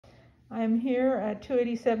I'm here at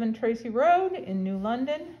 287 Tracy Road in New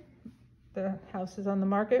London. The house is on the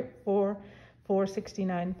market for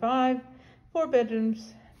 $469,500, 4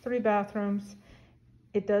 bedrooms, 3 bathrooms.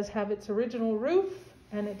 It does have its original roof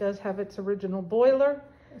and it does have its original boiler.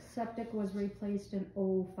 Septic was replaced in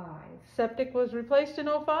 '05. Septic was replaced in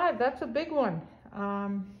 '05. That's a big one.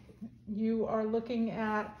 You are looking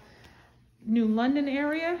at New London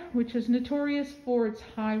area, which is notorious for its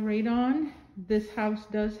high radon. This house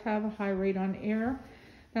does have a high radon air.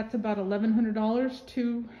 That's about $1,100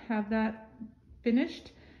 to have that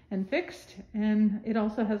finished and fixed. And it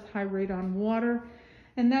also has high radon water.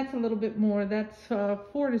 And that's a little bit more. That's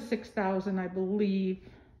 $4,000 to $6,000, I believe.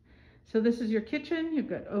 So this is your kitchen. You've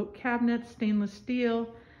got oak cabinets, stainless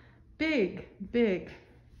steel, big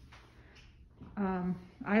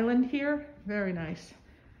island here. Very nice.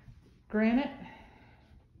 Granite,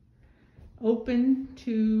 open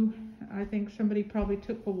to, I think somebody probably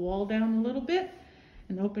took the wall down a little bit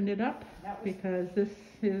and opened it up because this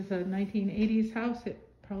is a 1980s house. It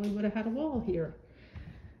probably would have had a wall here.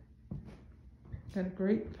 Got a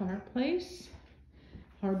great fireplace,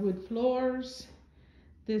 hardwood floors.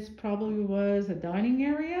 This probably was a dining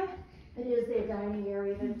area. It is their dining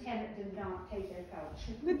area. The tenant did not take their couch.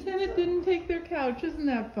 The tenant didn't take their couch. Isn't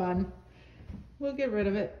that fun? We'll get rid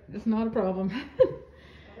of it. It's not a problem.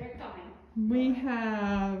 They're coming. We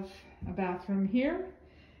have a bathroom here.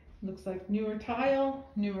 Looks like newer tile,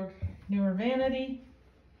 newer vanity.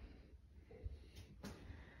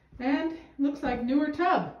 And looks like newer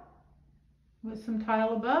tub with some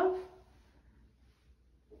tile above.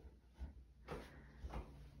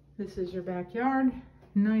 This is your backyard.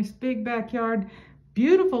 Nice big backyard.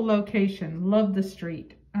 Beautiful location. Love the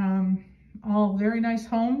street. All very nice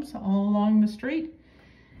homes all along the street.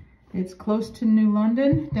 It's close to New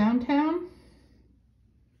London, downtown.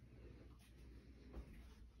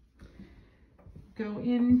 Go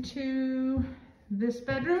into this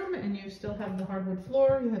bedroom and you still have the hardwood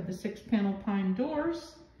floor. You have the 6-panel pine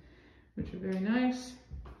doors, which are very nice.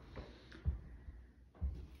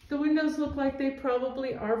 The windows look like they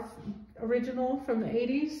probably are original from the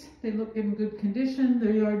 80s. They look in good condition.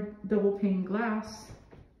 They are double pane glass.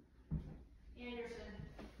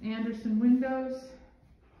 Anderson windows.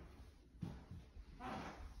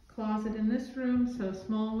 Closet in this room, so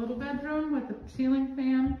small little bedroom with a ceiling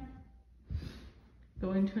fan.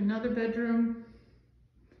 Going to another bedroom.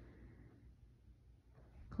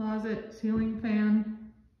 Closet, ceiling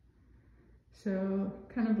fan. So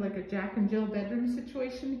kind of like a Jack and Jill bedroom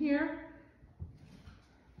situation here.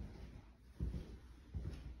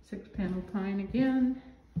 6-panel pine again.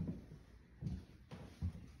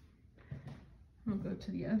 We'll go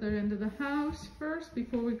to the other end of the house first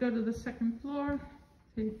before we go to the second floor.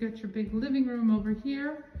 So you've got your big living room over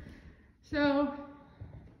here. So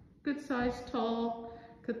good sized tall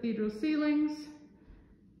cathedral ceilings.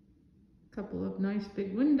 A couple of nice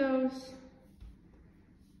big windows.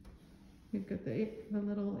 You've got the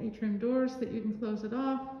little atrium doors that you can close it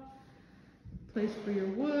off. Place for your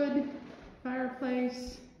wood,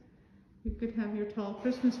 fireplace. You could have your tall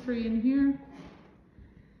Christmas tree in here.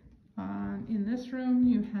 In this room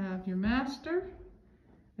you have your master.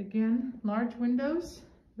 Again, large windows.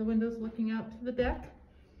 The windows looking out to the deck.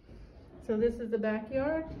 So this is the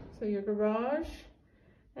backyard. So your garage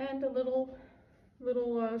and a little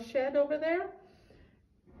shed over there.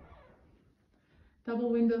 Double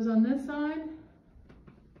windows on this side.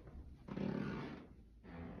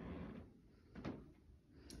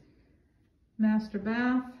 Master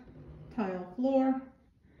bath, tile floor,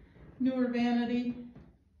 newer vanity.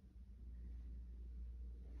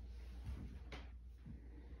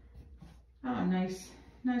 Ah, nice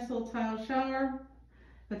little tile shower.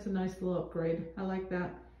 That's a nice little upgrade. I like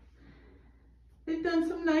that. They've done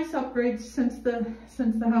some nice upgrades since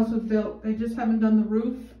the house was built. They just haven't done the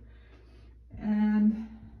roof. And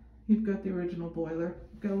you've got the original boiler.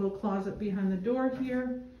 Got a little closet behind the door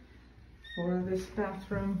here for this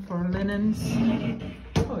bathroom for linens.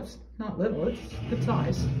 Oh, it's not little, it's good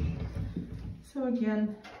size. So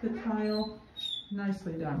again, the tile,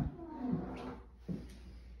 nicely done.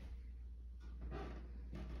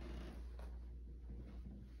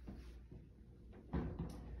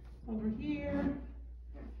 Over here,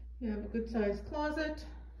 you have a good sized closet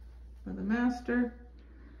for the master.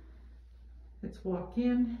 Let's walk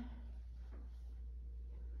in.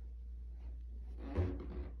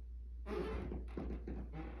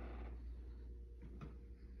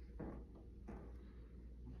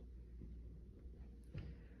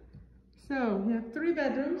 So we have 3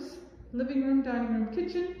 bedrooms, living room, dining room,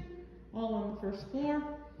 kitchen, all on the first floor.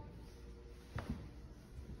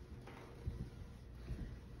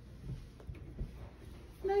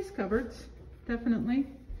 nice cupboards, definitely.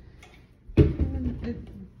 And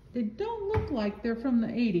they don't look like they're from the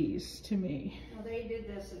 80s to me. Well, they did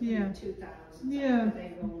this in the 2000s. Yeah.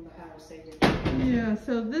 They owned the house. They did. Yeah,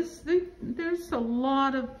 so there's a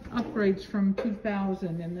lot of upgrades from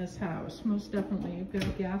 2000 in this house, most definitely. You've got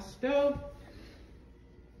a gas stove,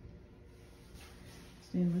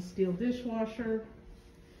 stainless steel dishwasher.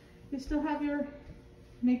 You still have your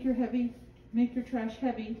make your trash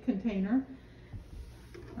heavy container.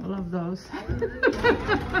 I love those.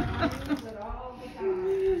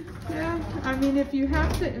 Yeah, I mean, if you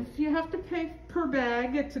have to pay per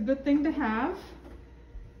bag, it's a good thing to have.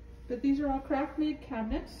 But these are all craft-made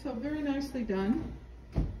cabinets, so very nicely done.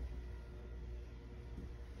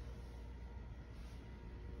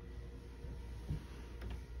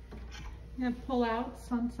 You have pull-outs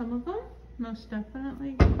on some of them, most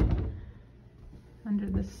definitely. Under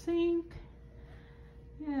the sink.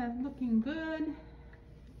 Yeah, looking good.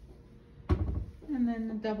 And then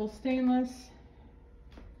the double stainless.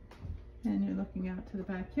 And you're looking out to the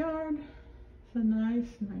backyard. So nice.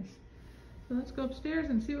 So let's go upstairs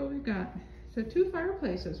and see what we've got. So 2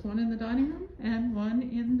 fireplaces, one in the dining room and one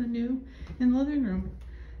in the living room.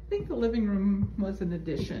 I think the living room was an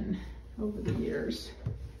addition over the years.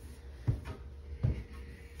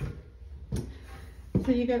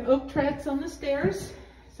 So you got oak treads on the stairs.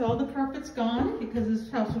 So all the carpet's gone because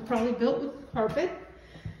this house was probably built with carpet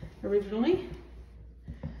originally.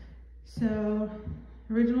 So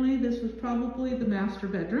originally this was probably the master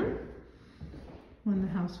bedroom when the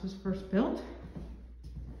house was first built.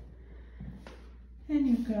 And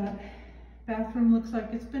you've got bathroom, looks like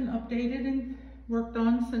it's been updated and worked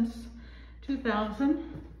on since 2000.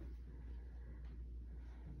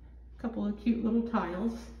 A couple of cute little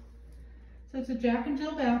tiles. So it's a Jack and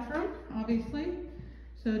Jill bathroom, obviously.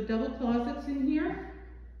 So double closets in here,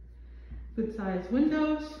 good sized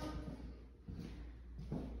windows.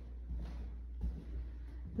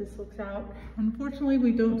 This looks out. Unfortunately,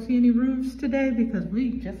 we don't see any roofs today because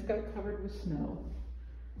we just got covered with snow.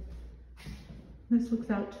 This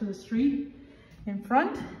looks out to the street in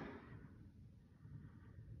front.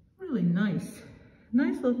 Really nice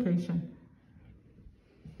location.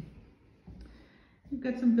 You've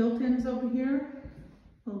got some built-ins over here,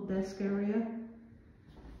 little desk area.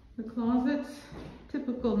 The closets,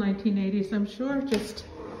 typical 1980s, I'm sure, just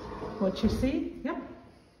what you see. Yep.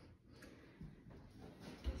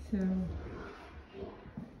 So,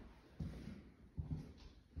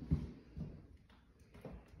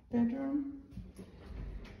 bedroom.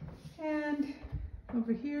 And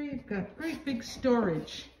over here you've got great big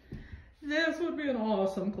storage. This would be an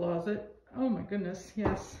awesome closet. Oh my goodness,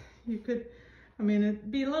 yes. You could, I mean,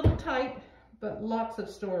 it'd be a little tight, but lots of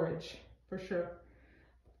storage for sure.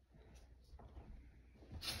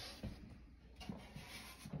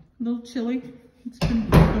 A little chilly. It's been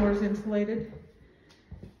doors insulated.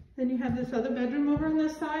 Then you have this other bedroom over on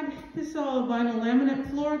this side. This is all a vinyl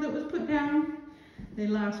laminate floor that was put down. They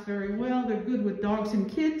last very well. They're good with dogs and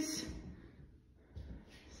kids.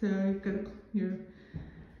 So you've got your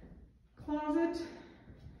closet.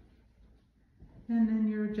 And then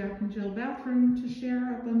your Jack and Jill bathroom to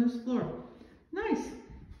share up on this floor. Nice.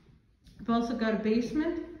 I've also got a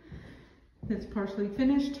basement that's partially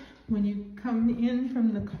finished. When you come in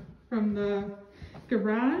from the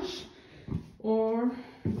garage or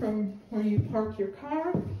from where you park your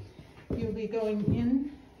car, you'll be going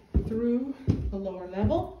in through the lower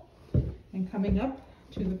level and coming up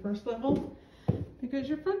to the first level because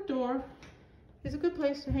your front door is a good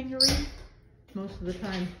place to hang your wreath most of the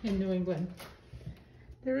time in New England.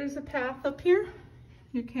 There is a path up here.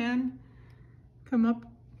 You can come up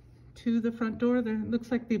to the front door. There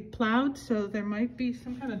looks like they plowed, so there might be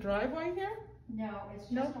some kind of driveway here. No, it's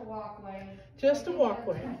just a walkway. Just a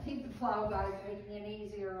walkway. I think the plow guy's making it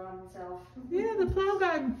easier on himself. Yeah,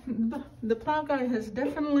 the plow guy has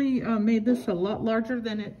definitely made this a lot larger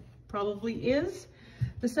than it probably is.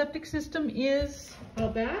 The septic system is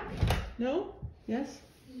out back. No? Yes?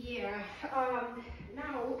 Yeah,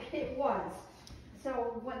 no, it was.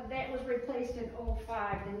 So when that was replaced in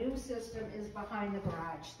 '05, the new system is behind the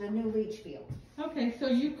garage, the new leach field. Okay, so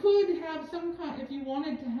you could have some kind, if you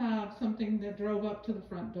wanted to have something that drove up to the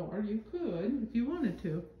front door, you could, if you wanted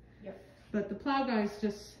to. Yep. But the plow guy's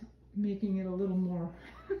just making it a little more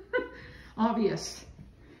obvious.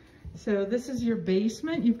 So this is your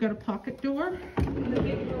basement. You've got a pocket door. The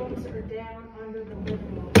big rooms are down under the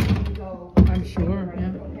living room. You can go. I'm sure,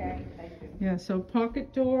 yeah. Okay, thank you. Yeah, so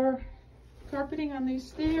pocket door, carpeting on these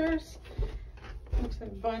stairs. Looks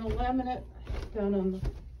like vinyl laminate down on the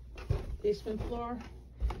basement floor.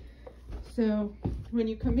 So when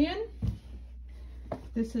you come in,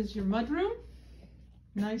 This is your mudroom.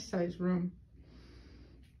 Nice size room.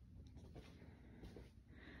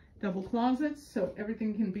 Double closets, so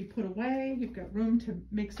everything can be put away. You've got room to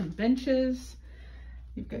make some benches.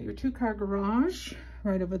 You've got your 2-car garage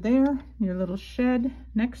right over there, your little shed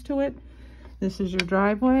next to it. This is your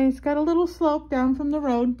driveway. It's got a little slope down from the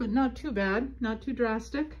road, but not too bad, not too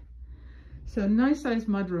drastic. So nice size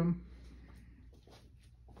mudroom.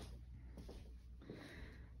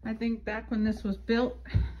 I think back when this was built,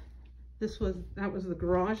 that was the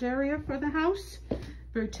garage area for the house.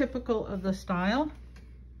 Very typical of the style.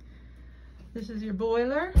 This is your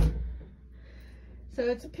boiler. So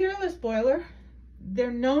it's a peerless boiler.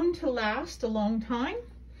 They're known to last a long time.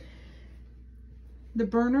 The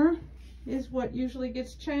burner is what usually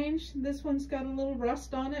gets changed. This one's got a little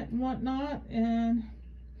rust on it and whatnot,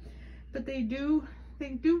 but they do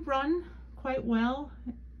run quite well.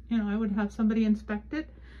 You know, I would have somebody inspect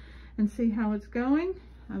it and see how it's going.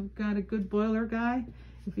 I've got a good boiler guy.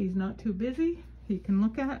 If he's not too busy, he can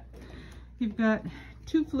look at. You've got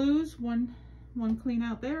 2 flues, one clean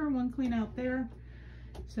out there, one clean out there.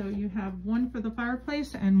 So you have one for the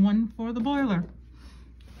fireplace and one for the boiler.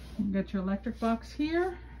 You've got your electric box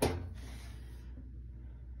here.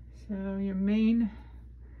 So your main,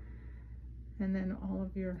 and then all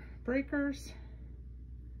of your breakers.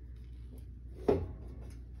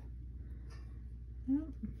 Yep,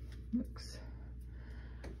 looks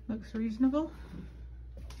reasonable.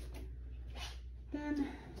 Then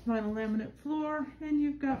vinyl laminate floor, and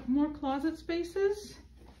you've got more closet spaces,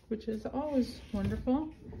 which is always wonderful.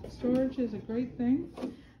 Storage is a great thing.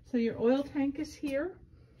 So your oil tank is here.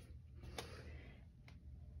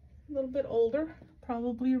 A little bit older,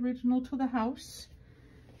 probably original to the house.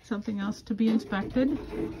 Something else to be inspected.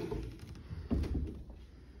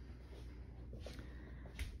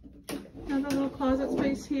 Another little closet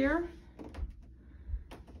space here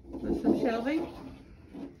with some shelving.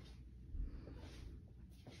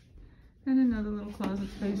 And another little closet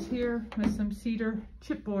space here with some cedar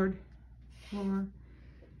chipboard for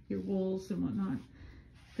your walls and whatnot.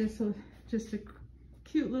 This is just a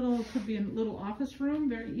cute little, could be a little office room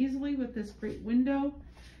very easily with this great window.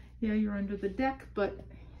 Yeah, you're under the deck, but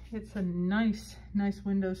it's a nice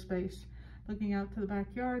window space. Looking out to the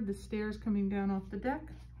backyard, the stairs coming down off the deck.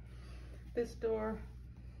 This door,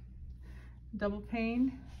 double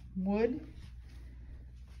pane, wood.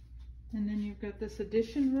 And then you've got this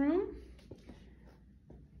addition room.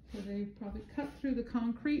 So they probably cut through the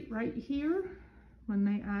concrete right here when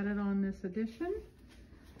they added on this addition.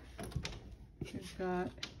 You've got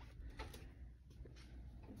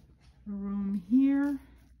a room here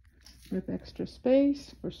with extra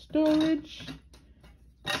space for storage.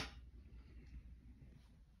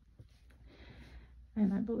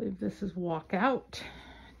 And I believe this is walk out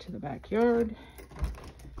to the backyard.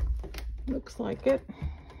 Looks like it.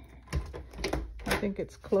 I think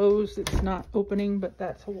it's closed, it's not opening, but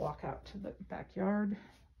that's a walk out to the backyard.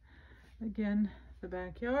 Again, the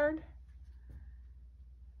backyard.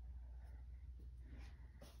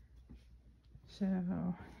 So,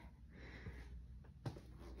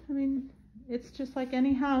 I mean, it's just like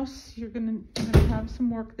any house. You're gonna have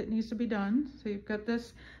some work that needs to be done. So you've got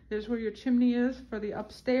this, there's where your chimney is for the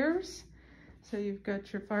upstairs. So you've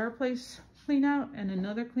got your fireplace clean out and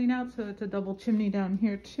another clean out. So it's a double chimney down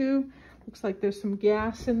here too. Looks like there's some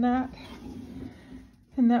gas in that.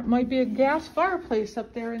 And that might be a gas fireplace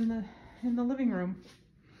up there in the living room.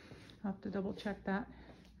 I'll have to double check that.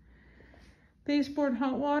 Baseboard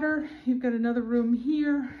hot water. You've got another room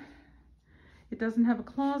here. It doesn't have a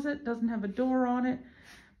closet, doesn't have a door on it,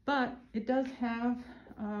 but it does have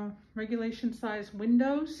regulation size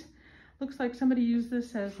windows. Looks like somebody used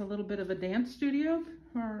this as a little bit of a dance studio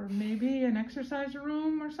or maybe an exercise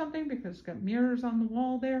room or something, because it's got mirrors on the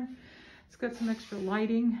wall there. It's got some extra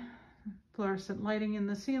lighting, fluorescent lighting in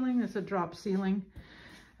the ceiling. It's a drop ceiling.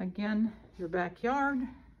 Again, your backyard.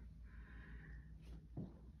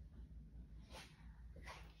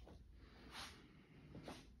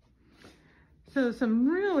 So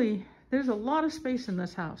there's a lot of space in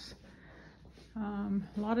this house. A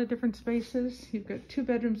lot of different spaces. You've got 2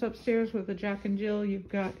 bedrooms upstairs with a Jack and Jill. You've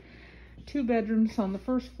got 2 bedrooms on the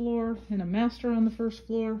first floor and a master on the first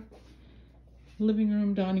floor. Living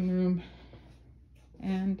room, dining room,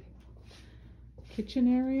 and kitchen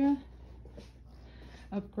area.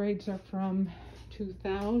 Upgrades are from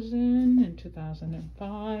 2000 and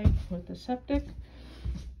 2005 with the septic.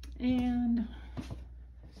 And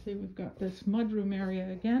see, we've got this mudroom area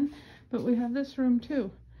again, but we have this room too.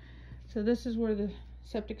 So this is where the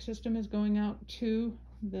septic system is going out to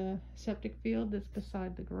the septic field that's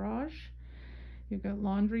beside the garage. You've got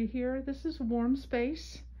laundry here. This is warm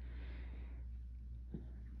space,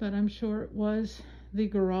 but I'm sure it was the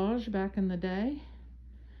garage back in the day.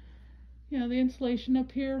 You know, the insulation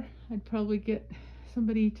up here, I'd probably get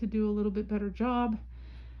somebody to do a little bit better job,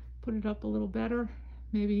 put it up a little better,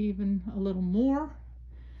 maybe even a little more.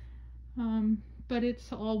 But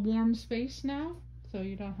it's all warm space now, so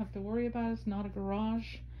you don't have to worry about it. It's not a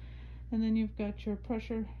garage. And then you've got your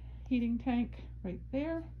pressure heating tank right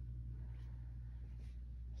there.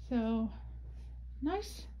 So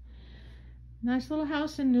nice little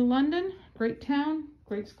house in New London. Great town,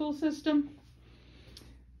 great school system.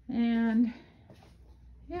 And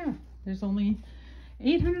yeah, there's only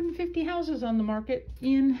 850 houses on the market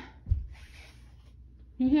in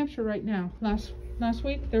New Hampshire right now. Last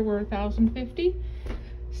week there were 1,050.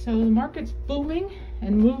 So the market's booming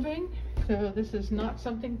and moving. So this is not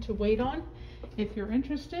something to wait on. If you're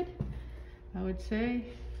interested, I would say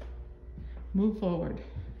move forward.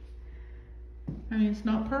 I mean, it's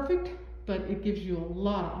not perfect, but it gives you a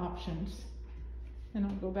lot of options. And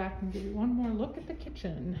I'll go back and give you one more look at the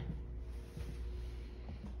kitchen.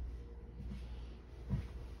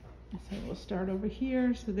 So we'll start over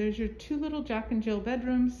here. So there's your 2 little Jack and Jill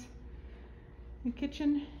bedrooms, the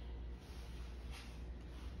kitchen.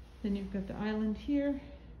 Then you've got the island here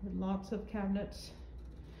with lots of cabinets,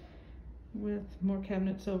 with more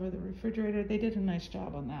cabinets over the refrigerator. They did a nice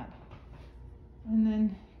job on that. And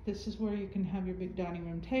then this is where you can have your big dining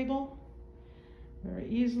room table very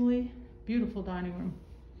easily. Beautiful dining room.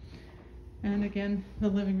 And again, the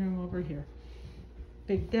living room over here.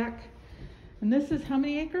 Big deck. And this is how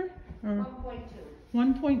many acre? 1.2.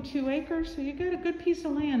 1.2 acres. So you got a good piece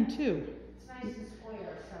of land too. It's nice and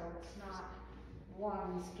square, so it's not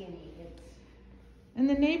one skinny. And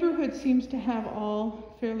the neighborhood seems to have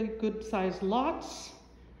all fairly good sized lots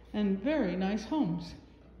and very nice homes.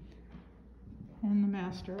 And the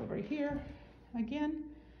master over here. Again,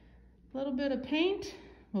 a little bit of paint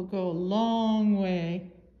will go a long way.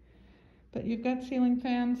 But you've got ceiling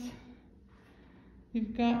fans.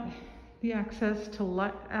 You've got the access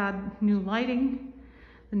to add new lighting,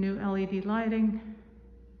 the new LED lighting.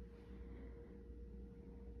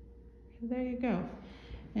 So there you go.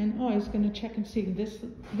 And oh, I was going to check and see,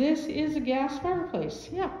 this is a gas fireplace.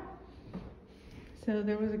 Yeah. So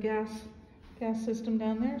there was a gas system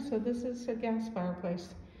down there, so this is a gas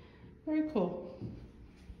fireplace. Very cool.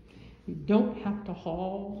 You don't have to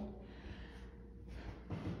haul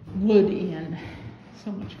wood in.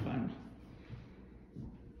 So much fun.